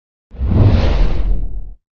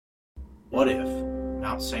What if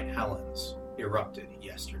Mount St. Helens erupted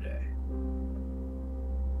yesterday?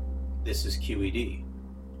 This is QED.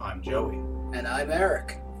 I'm Joey. And I'm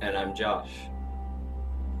Eric. And I'm Josh.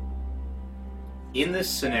 In this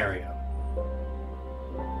scenario,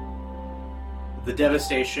 the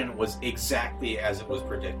devastation was exactly as it was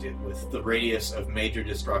predicted, with the radius of major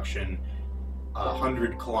destruction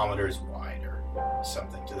 100 kilometers wide, or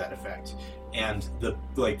something to that effect. And the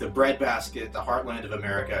breadbasket, the heartland of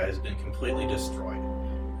America, has been completely destroyed.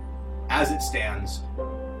 As it stands,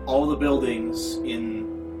 all the buildings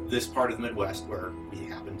in this part of the Midwest where we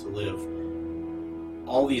happen to live,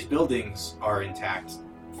 all these buildings are intact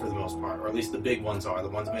for the most part, or at least the big ones are, the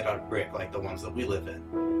ones made out of brick, like the ones that we live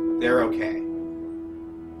in. They're okay.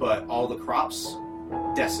 But all the crops,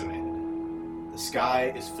 decimated. The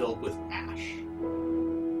sky is filled with ash.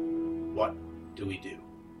 What do we do?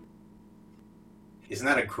 Isn't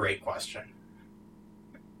that a great question?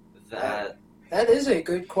 That is a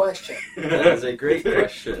good question. That is a great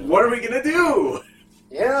question. What are we gonna do?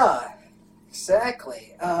 Yeah,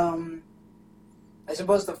 exactly. I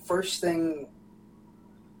suppose the first thing,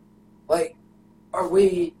 are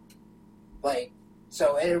we,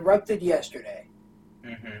 so it erupted yesterday,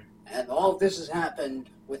 Mm-hmm. and all of this has happened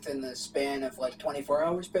within the span of 24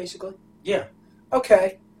 hours, basically? Yeah.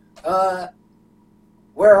 Okay.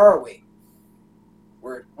 Where are we?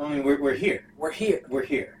 We're here. We're here. We're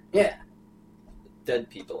here. Yeah. Dead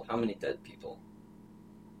people. How many dead people?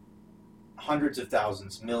 Hundreds of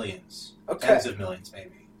thousands, millions, Okay. tens of millions,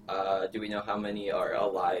 maybe. Do we know how many are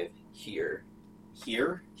alive here?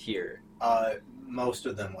 Here, Here. most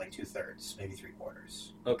of them, 2/3, maybe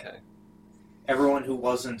 3/4. Okay. Everyone who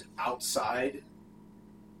wasn't outside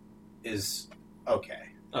is okay,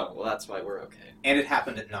 Oh, well, that's why we're okay. and it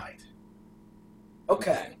happened at night.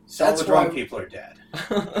 Okay. So all That's the drunk why- people are dead.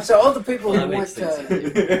 So all the people That who went makes sense.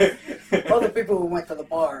 to all the people who went to the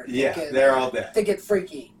bar They're all dead. to get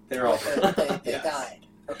freaky. They're all dead. They Yes. died.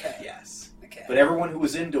 Okay. Yes. Okay. But everyone who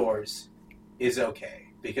was indoors is okay,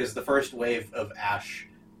 because the first wave of ash,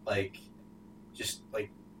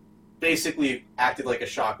 basically acted like a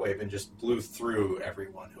shockwave and just blew through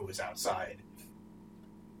everyone who was outside.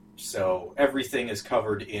 So everything is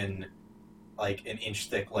covered in, an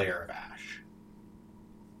inch-thick layer of ash.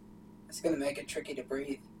 It's gonna make it tricky to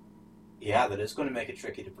breathe. Yeah, that is going to make it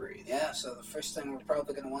tricky to breathe. Yeah. So the first thing we're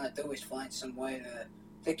probably gonna want to do is find some way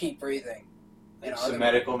to keep breathing. Some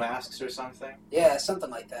medical masks or something? Yeah, something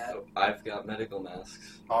like that. Oh, I've got medical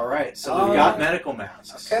masks. All right, so All we've got right. medical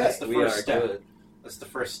masks. Okay. That's the We first are step. good. That's the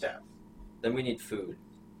first step. Then we need food.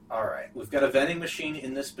 All right, we've got a vending machine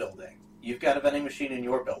in this building. You've got a vending machine in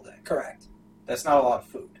your building. Correct. That's not a lot of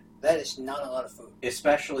food, That is not a lot of food.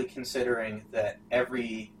 especially considering that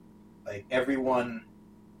everyone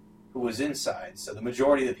who was inside, so the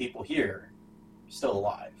majority of the people here, are still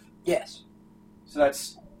alive. Yes. So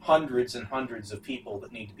that's hundreds and hundreds of people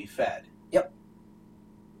that need to be fed. Yep.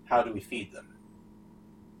 How do we feed them?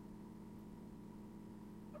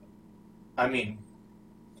 I mean,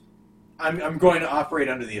 I'm going to operate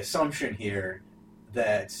under the assumption here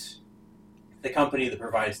that the company that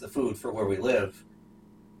provides the food for where we live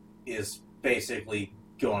is basically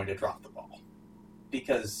going to drop the ball.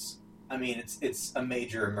 Because, it's a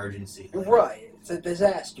major emergency. Right. It's a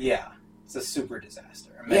disaster. Yeah. It's a super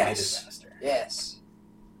disaster. A mega disaster. Yes.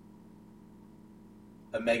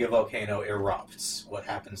 A mega volcano erupts. What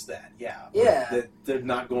happens then? Yeah. Yeah. They're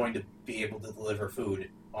not going to be able to deliver food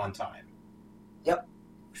on time. Yep.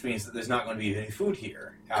 Which means that there's not going to be any food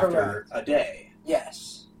here after Correct. a day.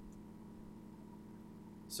 Yes.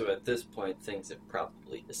 So at this point, things have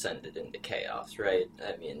probably descended into chaos, right?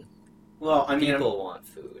 Well, People want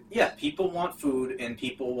food. Yeah, people want food and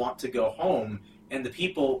people want to go home. And the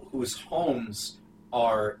people whose homes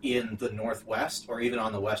are in the Northwest or even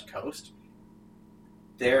on the West Coast,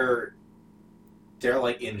 they're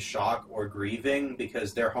in shock or grieving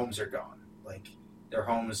because their homes are gone. Their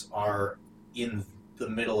homes are in the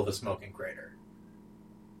middle of a smoking crater.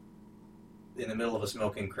 In the middle of a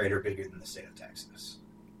smoking crater bigger than the state of Texas.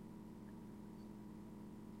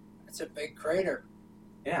 It's a big crater.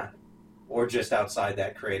 Yeah. Or just outside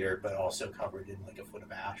that crater, but also covered in a foot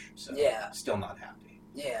of ash. So Yeah. still not happy.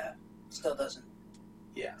 Yeah. Still doesn't.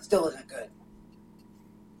 Yeah. Still isn't good.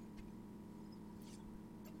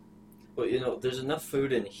 Well, there's enough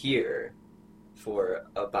food in here for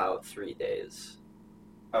about 3 days.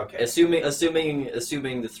 Okay. Assuming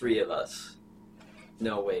the three of us.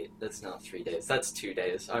 No, wait, that's not 3 days. That's 2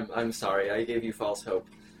 days. I'm sorry, I gave you false hope.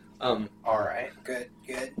 All right. Good.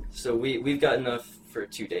 So we've got enough for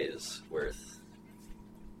 2 days worth,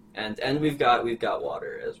 and we've got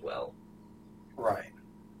water as well. Right.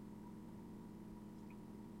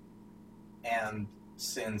 And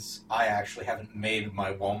since I actually haven't made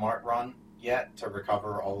my Walmart run yet to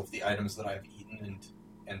recover all of the items that I've eaten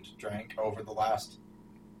and drank over the last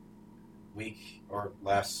week or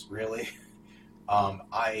less, really,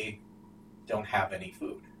 I don't have any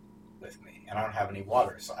food with me, and I don't have any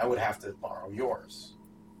water, so I would have to borrow yours.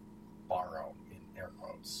 Borrow, in air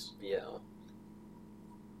quotes. Yeah.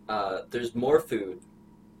 There's more food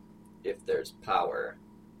if there's power.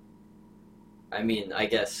 I mean, I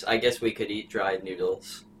guess we could eat dried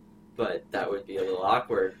noodles, but that would be a little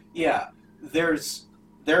awkward. Yeah, there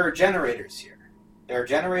are generators here. There are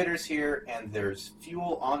generators here, and there's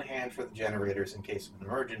fuel on hand for the generators in case of an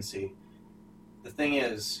emergency. The thing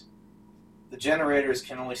is, the generators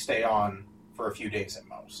can only stay on for a few days at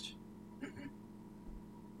most.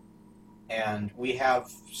 And we have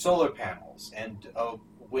solar panels and a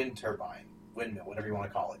wind turbine, windmill, whatever you want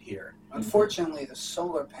to call it here. Unfortunately, the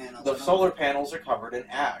solar panels. The solar panels are covered in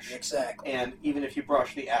ash. Exactly. And even if you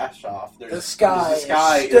brush the ash off, The sky the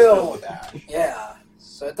sky is is still- filled with ash. Yeah.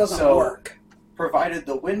 So it doesn't So- work. Provided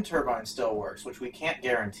the wind turbine still works, which we can't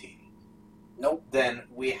guarantee, Nope. then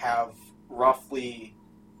we have roughly,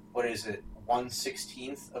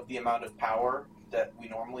 1/16 of the amount of power that we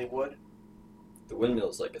normally would. The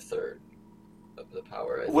windmill's like a third of the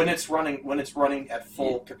power. I When think. it's running at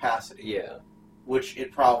full capacity. Yeah. Which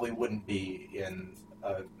it probably wouldn't be in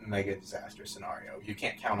a mega disaster scenario. You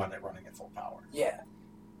can't count on it running at full power. Yeah.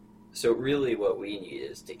 So really, what we need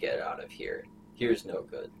is to get out of here. Here's no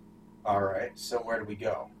good. Alright, so where do we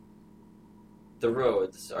go? The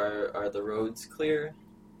roads are the roads clear?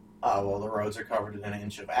 Well, the roads are covered in an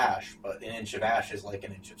inch of ash, but an inch of ash is like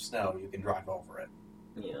an inch of snow. You can drive over it.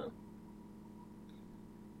 Yeah.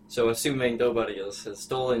 So assuming nobody else has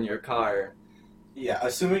stolen your car, Yeah,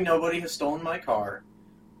 assuming nobody has stolen my car,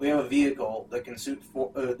 we have a vehicle that can seat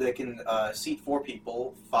 4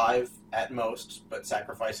 people, 5 at most, but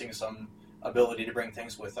sacrificing some ability to bring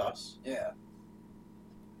things with us. Yeah.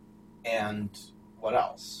 And what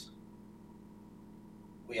else?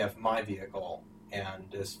 We have my vehicle,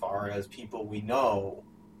 and as far as people we know,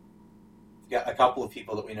 we've got a couple of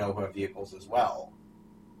people that we know who have vehicles as well.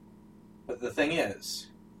 But the thing is,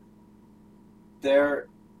 there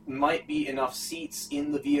might be enough seats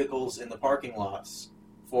in the vehicles in the parking lots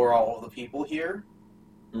for all of the people here,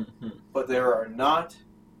 but there are not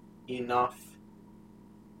enough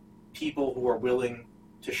people who are willing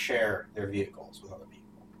to share their vehicles with other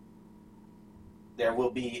people. There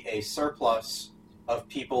will be a surplus of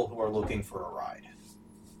people who are looking for a ride.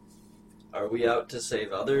 are we out to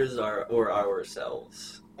save others or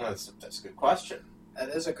ourselves? That's a good question. That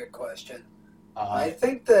is a good question. Uh, I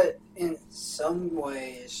think that in some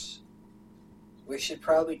ways we should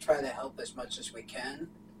probably try to help as much as we can.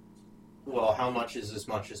 well, how much is as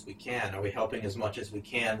much as we can? Are we helping as much as we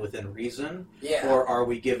can within reason, Yeah. or are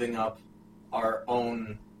we giving up our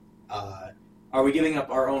own? Are we giving up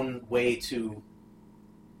our own way to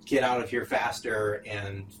get out of here faster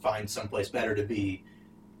and find someplace better to be,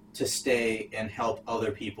 to stay and help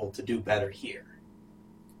other people to do better here?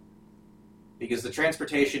 Because the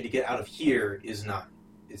transportation to get out of here is not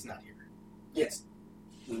here. Yes.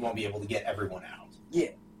 We won't be able to get everyone out.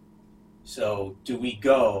 Yeah. So do we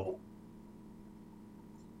go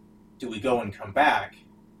and come back,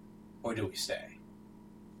 or do we stay?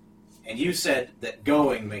 And you said that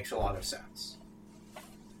going makes a lot of sense.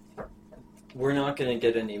 We're not going to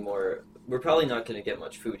get any more. We're probably not going to get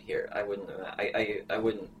much food here. I wouldn't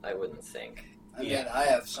think. I mean, Yeah. I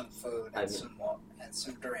have some food I and mean-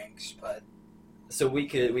 some drinks, but So we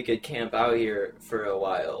could camp out here for a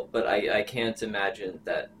while, but I can't imagine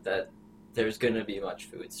that there's going to be much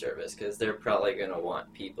food service because they're probably going to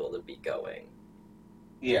want people to be going.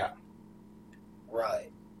 Yeah. right.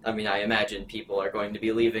 I mean, I imagine people are going to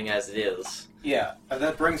be leaving as it is. Yeah.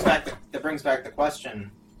 That brings back the question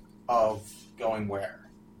of going where,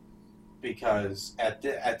 because at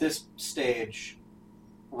this stage,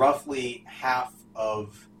 roughly half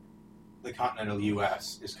of the continental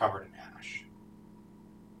U.S. is covered in ash.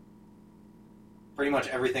 Pretty much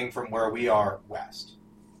everything from where we are west.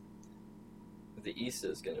 The east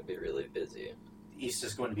is going to be really busy. The east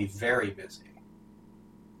is going to be very busy.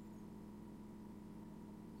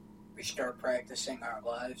 We start practicing our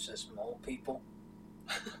lives as mole people.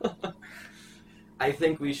 I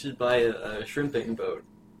think we should buy a shrimping boat.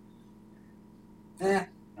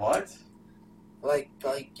 What? Like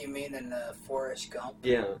you mean in Forrest Gump?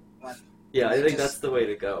 Yeah. When Yeah, I they think just- that's the way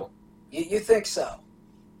to go. You think so?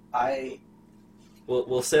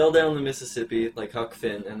 We'll sail down the Mississippi like Huck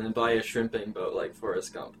Finn and then buy a shrimping boat like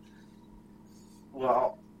Forrest Gump.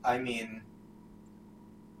 Well, I mean,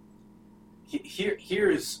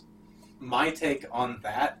 here's my take on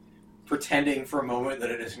that, pretending for a moment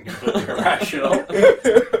that it isn't completely irrational,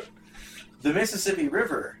 the Mississippi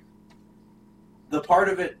River, the part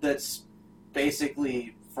of it that's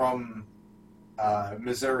basically from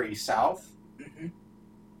Missouri south, Mm-hmm.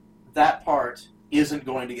 that part isn't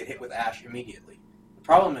going to get hit with ash immediately. The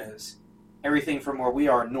problem is, everything from where we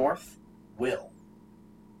are north will.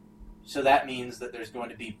 So that means that there's going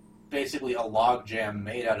to be basically a log jam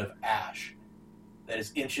made out of ash that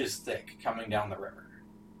is inches thick coming down the river.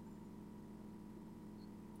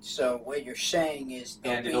 So what you're saying is,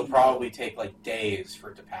 And it'll probably take like days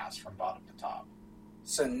for it to pass from bottom to top.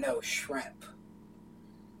 so no shrimp.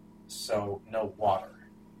 So no water,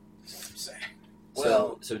 is what I'm saying.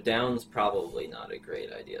 Well, So down's probably not a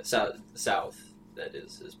great idea. South that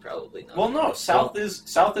is probably not. Well, no, south is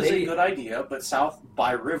maybe- a good idea, but south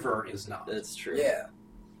by river is not. That's true. yeah.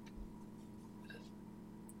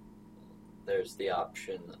 There's the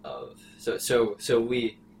option of so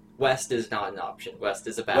we west is not an option. West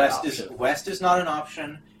is a bad option. West is not an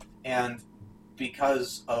option, and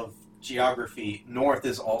because of geography, north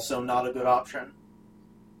is also not a good option.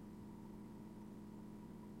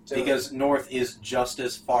 So, Because north is just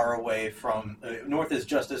as far away from north is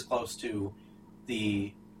just as close to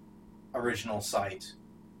the original site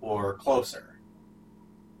or closer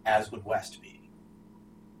as would west be.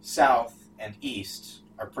 South and east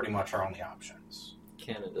are pretty much our only options.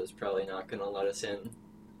 Canada's probably not going to let us in.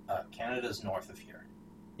 Canada's north of here.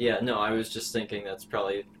 Yeah, no, I was just thinking that's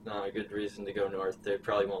probably not a good reason to go north. They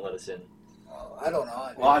probably won't let us in. well, I don't know.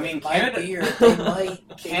 Well, I mean, it might Canada- be, or they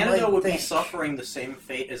might. Canada would be think. suffering the same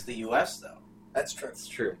fate as the U.S. though, That's true. It's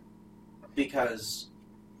true. because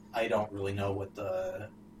I don't really know what the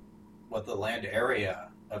land area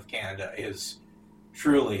of Canada is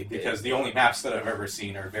truly, because the only maps that I've ever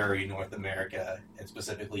seen are very North America and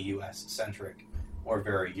specifically U.S. centric or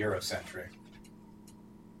very Eurocentric.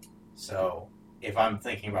 So if I'm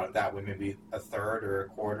thinking about it that way, maybe a third or a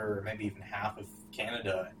quarter or maybe even half of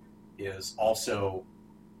Canada is also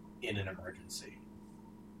in an emergency.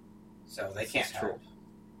 So they can't That's true. help.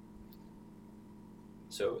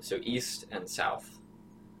 So east and south.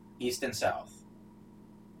 East and south.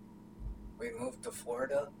 We moved to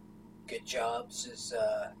Florida, get jobs as,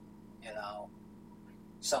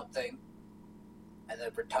 something, and then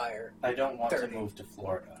retire. I don't want 30. to move to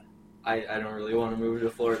Florida. I don't really want to move to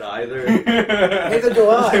Florida either. Neither do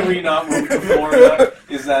I. Can we not move to Florida?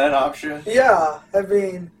 Is that an option? Yeah, I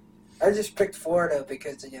mean, I just picked Florida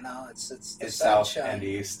because, it's the It's south sunshine. and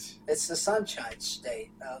east. It's the sunshine state,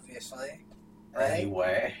 obviously. Right?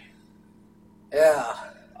 Anyway. Yeah.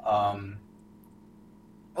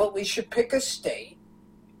 Well, we should pick a state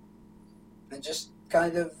and just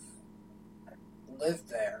kind of live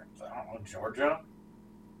there. I don't know, Georgia?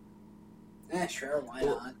 Yeah, sure, why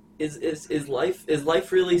Well, not? Is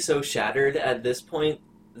life really so shattered at this point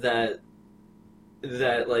that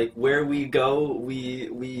like where we go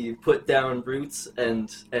we put down roots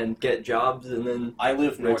and get jobs and then I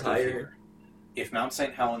live north Retire. of here. If Mount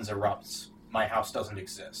St. Helens erupts, my house doesn't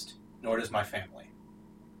exist. Nor does my family.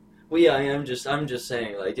 well yeah I'm just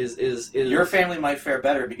saying like is Your family might fare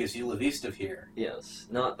better because you live east of here. yes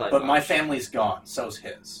not by But my much. family's gone, so's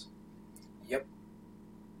his.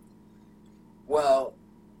 Well,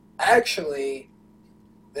 actually,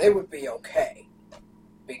 they would be okay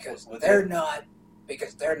because Would they're they? not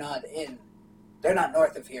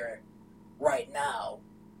north of here right now.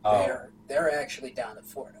 Oh, They're actually down in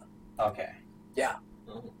Florida. okay.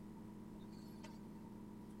 Oh.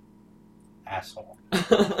 Asshole.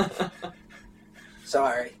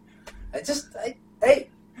 Sorry, hey,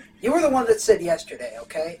 you were the one that said yesterday,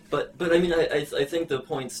 okay? But I mean I think the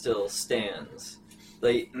point still stands.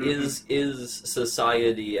 Like Mhm. is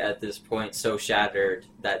society at this point so shattered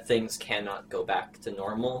that things cannot go back to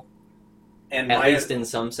normal? And At my, least in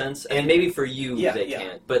some sense. And maybe for you Yeah, they yeah.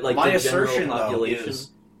 can't. But like my the general assertion, population though,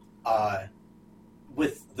 is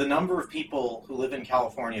with the number of people who live in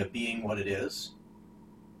California being what it is,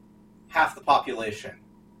 half the population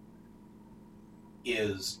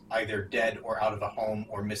is either dead or out of a home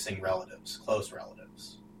or missing relatives, close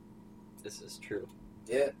relatives. this is true.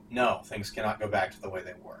 Yeah. No, things cannot go back to the way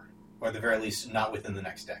they were, or at the very least, not within the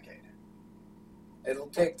next decade. It'll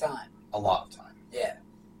take time. A lot of time. Yeah.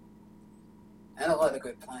 And a lot of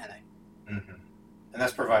good planning. Mm-hmm. And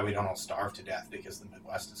that's provided we don't all starve to death because the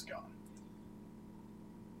Midwest is gone.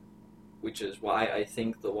 Which is why I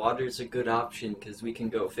think the water's a good option because we can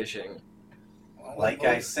go fishing. Well, Like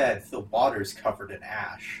well, I said, the water's covered in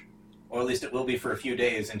ash. Or at least it will be for a few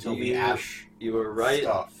days until the You- ash You were right.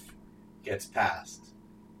 stuff gets passed.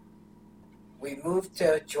 we move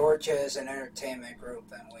to Georgia as an entertainment group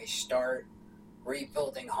and we start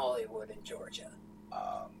rebuilding Hollywood in Georgia.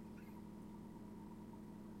 At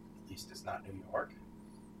least it's not New York.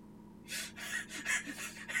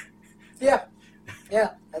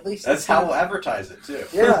 Yeah, at least That's it's how not- we'll advertise it too.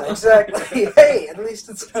 Yeah, exactly. Hey, at least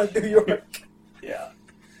it's not New York. Yeah.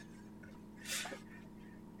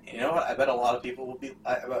 You know what? I bet a lot of people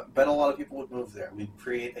would move there. We'd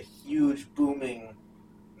create a huge, booming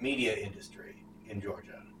media industry in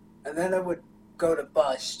Georgia. And then it would go to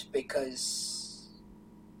bust because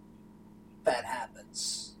that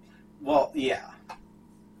happens. Well, yeah, And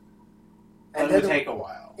but it then would take a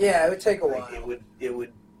while. yeah, it would take a Like, while. it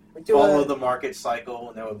would We do follow it- the market cycle,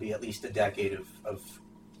 and there would be at least a decade of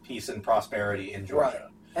peace and prosperity in Georgia.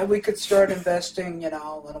 And we could start investing,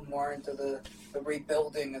 a little more into the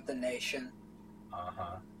rebuilding of the nation.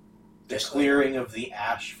 Uh-huh. The Just clearing of the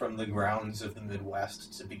ash from the grounds of the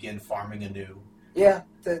Midwest to begin farming anew. Yeah,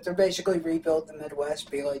 they're basically rebuild the Midwest,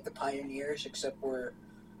 be like the pioneers, except we're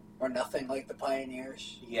nothing like the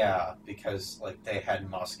pioneers. Yeah, because like they had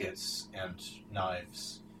muskets and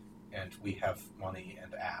knives, and we have money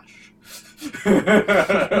and ash.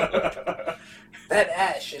 That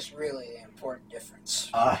ash is really an important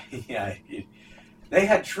difference. Yeah, they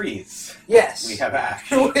had trees. Yes. We have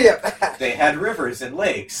ash. We have ash. They had rivers and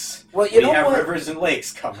lakes. Well, you We know have what? rivers and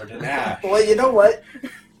lakes covered in ash. Well, you know what?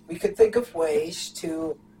 We could think of ways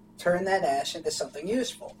to turn that ash into something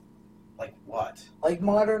useful, Like what? like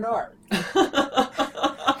modern art.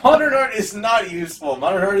 Modern art is not useful.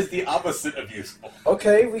 Modern art is the opposite of useful.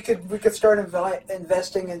 Okay, we could start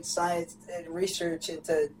investing in science and research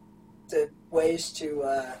into ways to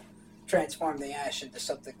transform the ash into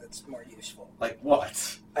something that's more useful. Like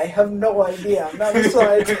what? I have no idea. I'm not a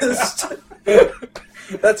scientist.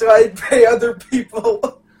 That's why I pay other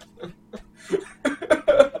people.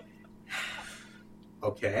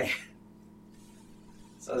 Okay.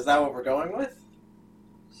 So is that what we're going with?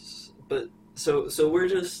 But so we're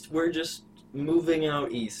just moving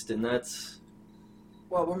out east, and that's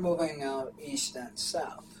Well, we're moving out east and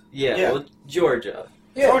south. Yeah. well, Georgia.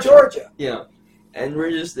 Yeah, Georgia. Georgia. Yeah, and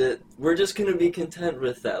we're just gonna be content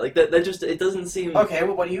with that. Like that just it doesn't seem. Okay,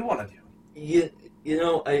 well, what do you want to do?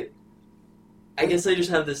 I guess I just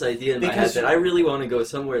have this idea in my head Because- that I really want to go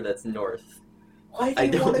somewhere that's north. Why I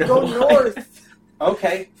do you don't want to know go why. north?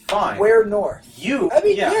 Okay, fine. Where north? You? I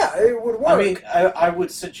mean, yeah, it would work. I mean, I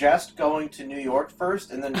would suggest going to New York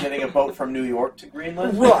first and then getting a boat from New York to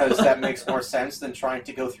Greenland Right. because that makes more sense than trying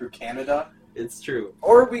to go through Canada. It's true.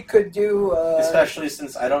 or we could do. Especially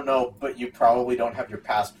since I don't know, but you probably don't have your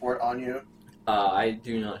passport on you. I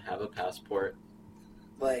do not have a passport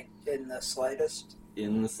like in the slightest.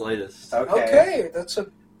 in the slightest. Okay, that's a.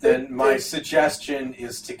 Then my suggestion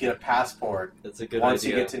is to get a passport That's a good once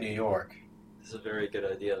idea. you get to New York. It's a very good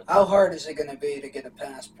idea. How hard is it going to be to get a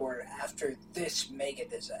passport after this mega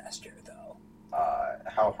disaster, though?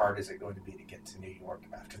 How hard is it going to be to get to New York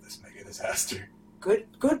after this mega disaster?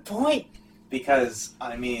 Good point. Because,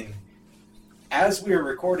 I mean, as we're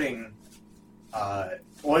recording,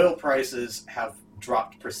 oil prices have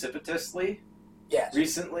dropped precipitously Yes.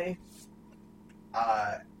 recently,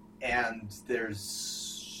 and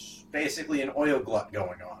there's basically an oil glut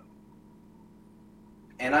going on.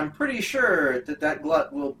 And I'm pretty sure that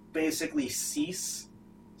glut will basically cease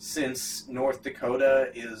since North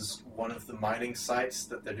Dakota is one of the mining sites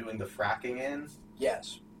that they're doing the fracking in.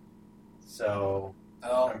 Yes. So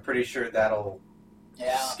Oh, I'm pretty sure that'll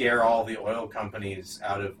yeah. scare all the oil companies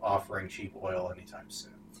out of offering cheap oil anytime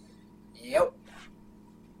soon. Yep.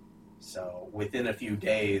 So within a few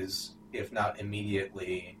days, if not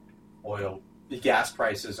immediately, gas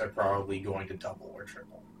prices are probably going to double or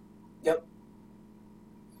triple.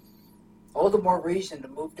 All the more reason to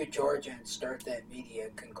move to Georgia and start that media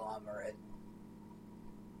conglomerate.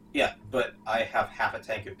 Yeah, but I have half a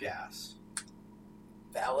tank of gas.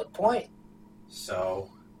 Valid point. So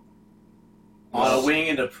on a wing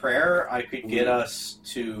and a prayer, I could get us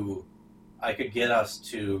to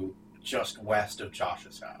just west of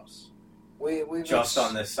Josh's house. We Just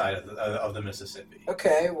on this side of the Mississippi.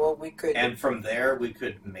 Okay, well we could And from there, we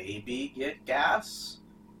could maybe get gas,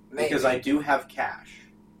 maybe. because I do have cash.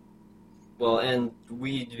 Well, and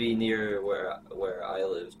we'd be near where I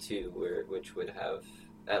live too, which would have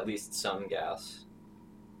at least some gas.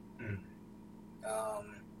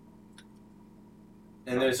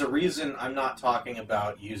 And there's a reason I'm not talking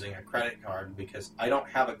about using a credit card, because I don't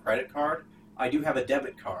have a credit card. I do have a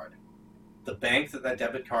debit card. The bank that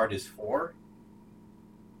debit card is for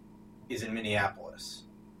is in Minneapolis.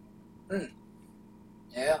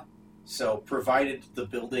 Yeah. So provided the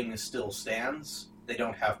building still stands, they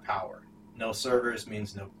don't have power. No servers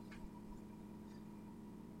means no.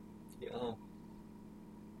 Yeah.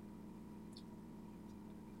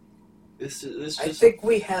 This I just think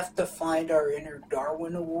we have to find our inner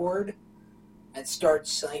Darwin Award and start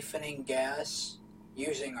siphoning gas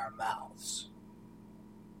using our mouths.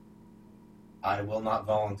 I will not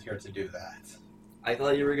volunteer to do that. I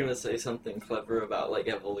thought you were gonna say something clever about like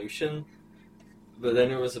evolution, but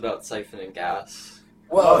then it was about siphoning gas.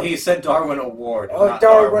 Well, He said Darwin Award. oh, not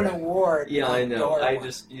Darwin Award. Yeah, not I know.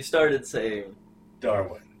 Darwin. You started saying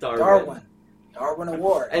Darwin. Darwin. Darwin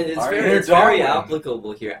Award. And it's Our very, inner it's very Darwin.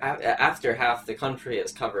 applicable here. After half the country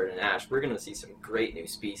is covered in ash, we're going to see some great new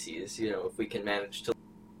species, you know, if we can manage to...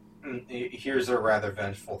 Here's a rather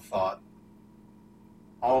vengeful thought.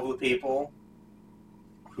 All of the people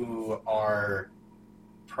who are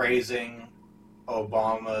praising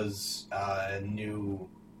Obama's new,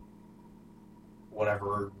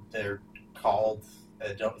 whatever they're called,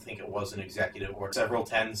 I don't think it was an executive order, several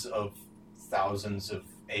tens of thousands of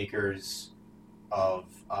acres of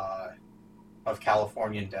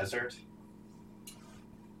Californian desert.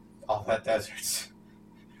 All that desert's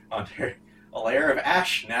under a layer of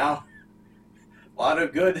ash now. A lot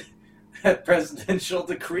of good that presidential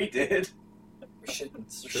decree did. We should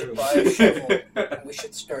It's we true. should buy a shovel and we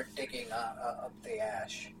should start digging up the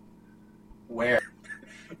ash. Where?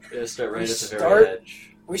 We're going to start right We at the start- very edge.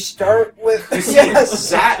 We start with Yes,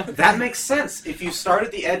 that makes sense. If you start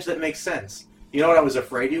at the edge, that makes sense. You know what I was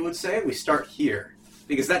afraid you would say? We start here.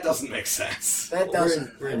 Because that doesn't make sense. That We're doesn't.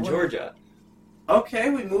 in, we're in Georgia. Okay,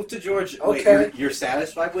 we moved to Georgia. Wait, Okay. you're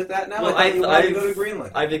satisfied with that now? Well, I thought you wanted to I've- go to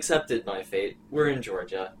Greenland. I've accepted my fate. We're in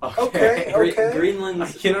Georgia. Okay. I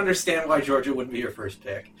Greenland's... can understand why Georgia wouldn't be your first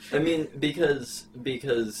pick. I mean, because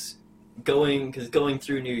going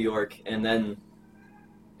through New York and then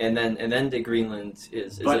to Greenland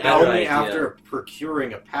is a But better only idea. after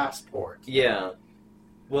procuring a passport. Yeah.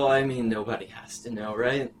 Well, I mean, nobody has to know,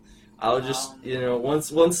 right? I'll just, Um, once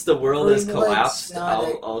the world has Greenland's collapsed, not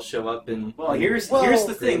I'll show up and... Well, here's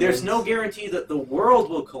the thing. There's no guarantee that the world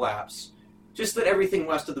will collapse, just that everything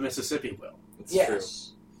west of the Mississippi will. It's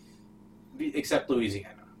Yes. Except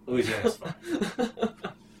Louisiana. Louisiana's fine.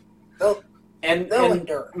 They'll And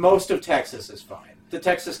endure. most of Texas is fine. The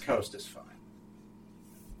Texas coast is fine.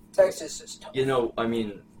 Texas is tough. You know, I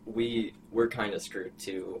mean, we're kind of screwed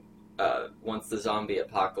too. Once the zombie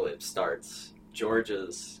apocalypse starts,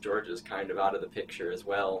 Georgia's kind of out of the picture as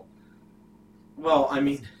well. Well, I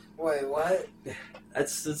mean... Wait, what?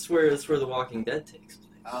 That's where The Walking Dead takes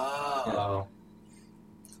place. Oh.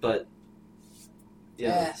 But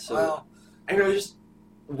Yeah, so well, I don't know. Just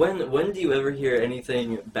when do you ever hear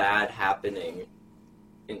anything bad happening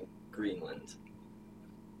in Greenland?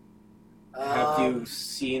 Have you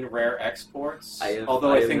seen rare exports? I have-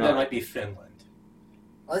 Although I I have think not. that might be Finland.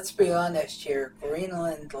 let's be honest here.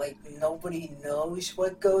 Greenland, like, nobody knows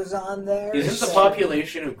what goes on there. Isn't the so-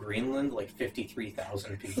 population of Greenland like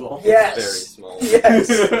 53,000 people? Yes. It's very small. Yes.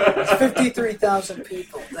 It's 53,000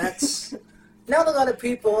 people. That's not a lot of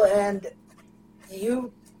people, and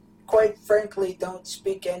you, quite frankly, don't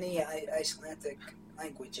speak any Icelandic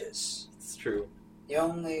languages. It's true. You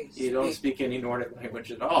only You don't speak any Nordic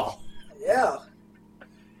language at all. Yeah.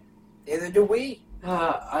 Neither do we.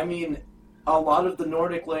 I mean, a lot of the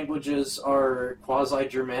Nordic languages are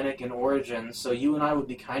quasi-Germanic in origin, so you and I would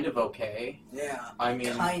be kind of okay. Yeah. I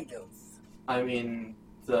mean, Kind of.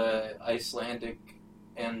 The Icelandic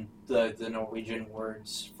and the Norwegian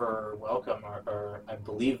words for welcome are I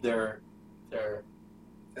believe they're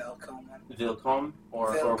Velkommen. Willkommen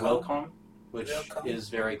or Willkommen. Welcome, which Willkommen. is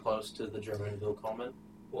very close to the German Willkommen.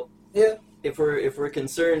 Yeah. If we're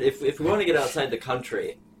concerned, if we want to get outside the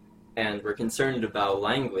country, and we're concerned about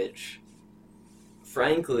language,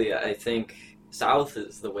 frankly, I think south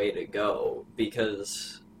is the way to go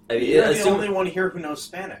because You're the only one here who knows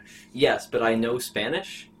Spanish. yes, but I know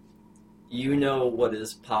Spanish. You know what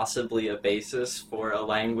is possibly a basis for a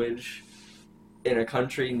language in a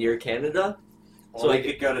country near Canada? Well, So we I-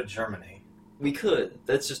 could go to Germany. We could.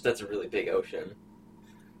 That's a really big ocean.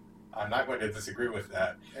 I'm not going to disagree with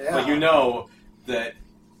that. Yeah. But you know that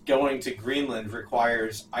going to Greenland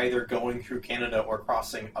requires either going through Canada or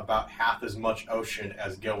crossing about half as much ocean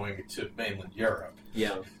as going to mainland Europe.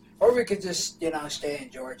 Yeah. Or we could just, stay in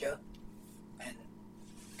Georgia and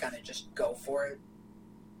kind of just go for it.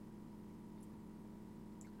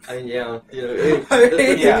 I mean, yeah. I The mean,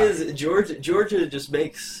 thing yeah. is, Georgia just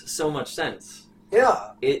makes so much sense.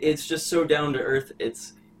 Yeah. It's just so down to earth.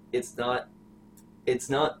 It's not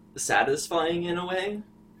satisfying in a way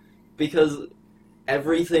because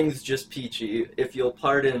everything's just peachy. If you'll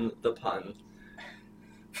pardon the pun,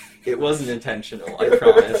 it wasn't intentional. I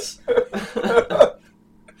promise.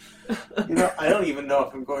 know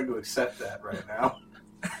if I'm going to accept that right now.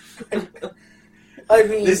 I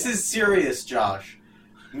mean, This is serious, Josh.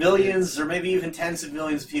 Millions or maybe even tens of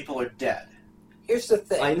millions of people are dead. here's the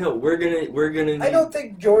thing. I know we're gonna. Need, I don't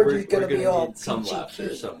think George we're, is going to we're be gonna all need some peachy laughter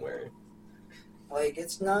keen. somewhere. Like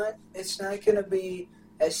it's not going to be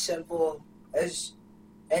as simple as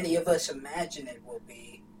any of us imagine it will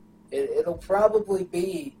be. It'll probably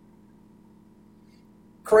be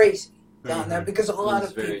crazy down there because a lot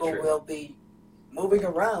That's of very people true. will be moving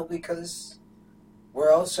around because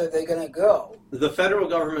where else are they going to go? The federal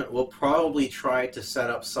government will probably try to set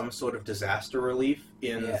up some sort of disaster relief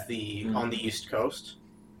in Yeah. on the East Coast.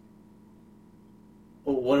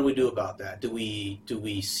 Well, what do we do about that? Do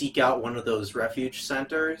we seek out one of those refuge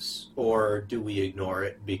centers, or do we ignore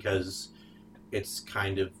it because it's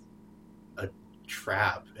kind of a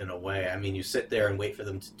trap in a way? I mean, you sit there and wait for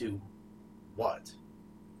them to do what?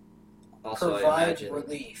 Also, I Provide imagine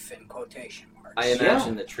relief in quotation marks. I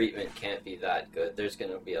imagine the treatment can't be that good. There's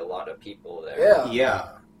going to be a lot of people there. Yeah. Yeah,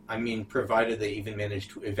 I mean, provided they even manage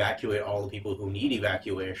to evacuate all the people who need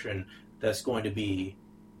evacuation, that's going to be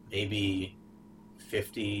maybe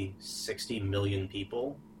 50, 60 million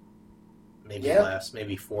people. Maybe Yeah. less,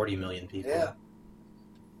 maybe 40 million people. Yeah.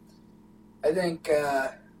 I think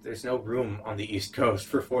There's no room on the East Coast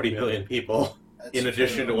for 40 million people, that's in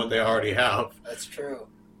addition true. to what they already have. That's true.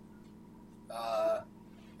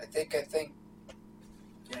 I think,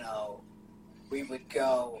 we would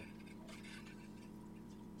go.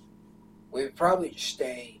 We would probably just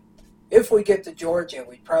stay. If we get to Georgia,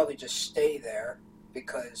 we'd probably just stay there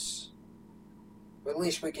because at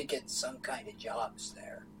least we could get some kind of jobs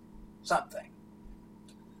there. Something.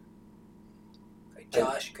 Like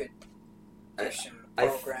Josh could do some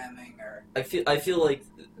programming or. I feel like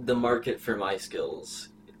the market for my skills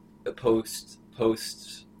post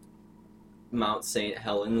Mount St.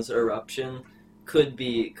 Helens eruption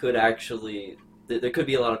could actually there could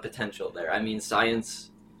be a lot of potential there. I mean,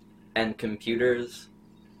 science and computers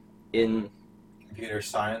in Computer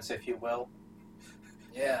science, if you will.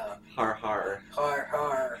 Yeah. har. Har.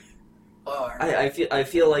 I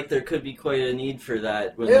feel like there could be quite a need for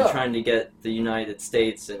that when Yeah. they're trying to get the United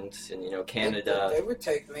States and Canada They would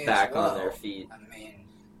take me back as well. on their feet. I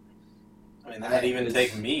mean, that'd even it's-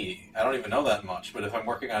 take me. I don't even know that much, but if I'm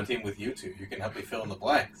working on a team with you two, you can help me fill in the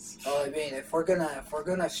blanks. Well, I mean, if we're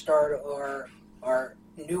gonna start our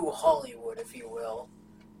new Hollywood, if you will,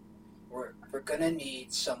 we're gonna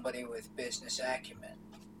need somebody with business acumen.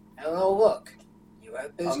 And oh, look, you have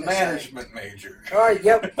A business. management major. All right,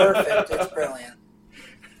 yep, perfect. It's brilliant.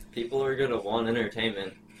 People are gonna want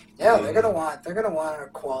entertainment. Yeah, they're gonna want our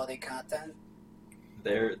quality content.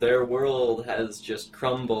 Their world has just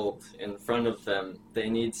crumbled in front of them. They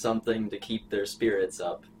need something to keep their spirits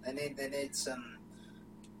up. They need some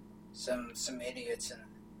idiots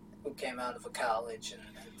who came out of a college and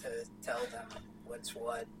to tell them what's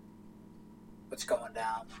going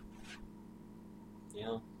down.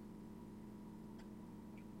 Yeah.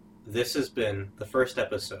 This has been the first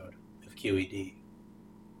episode of QED.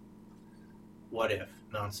 What if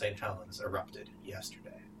Mount St. Helens erupted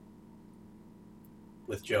yesterday?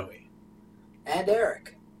 With Joey. And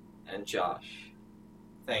Eric. And Josh.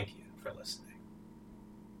 Thank you for listening.